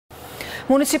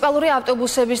მუნიციპალური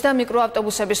ავტობუსების და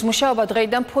მიკროავტობუსების მუშაობა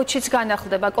დღეიდან ფოთშიც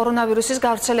განახლდება. კორონავირუსის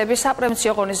გავრცელების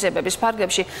საპრევენციო ღონისძიებების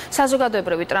ფარგლებში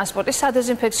საზოგადოებრივი ტრანსპორტის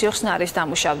სადეზინფექციო ხსნარის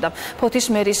დამუშავდა. ფოთის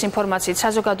მერის ინფორმაციით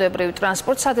საზოგადოებრივი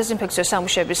ტრანსპორტ სადეზინფექციო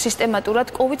სამუშაოების სისტემატურად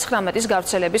COVID-19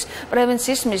 გავრცელების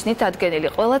პრევენციის მიზნით ადგენილი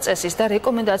ყველა წესის და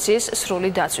რეკომენდაციის სრული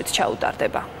დაცვით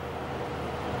ჩაუტარდება.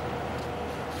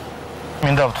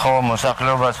 მინდა ვთხოვო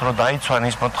მოსახლეობას, რომ დაიცვან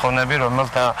ის მოთხოვნები,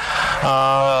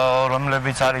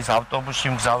 რომლებიც არის ავტობუსში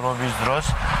მგზავრობის დროს.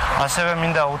 ასევე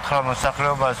მინდა უთხრა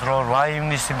მოსახლეობას, რომ 8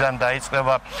 ივნისიდან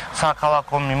დაიწყება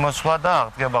საქალაქო მიმოსვლა და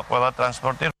აღდგება ყველა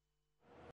ტრანსპორტი,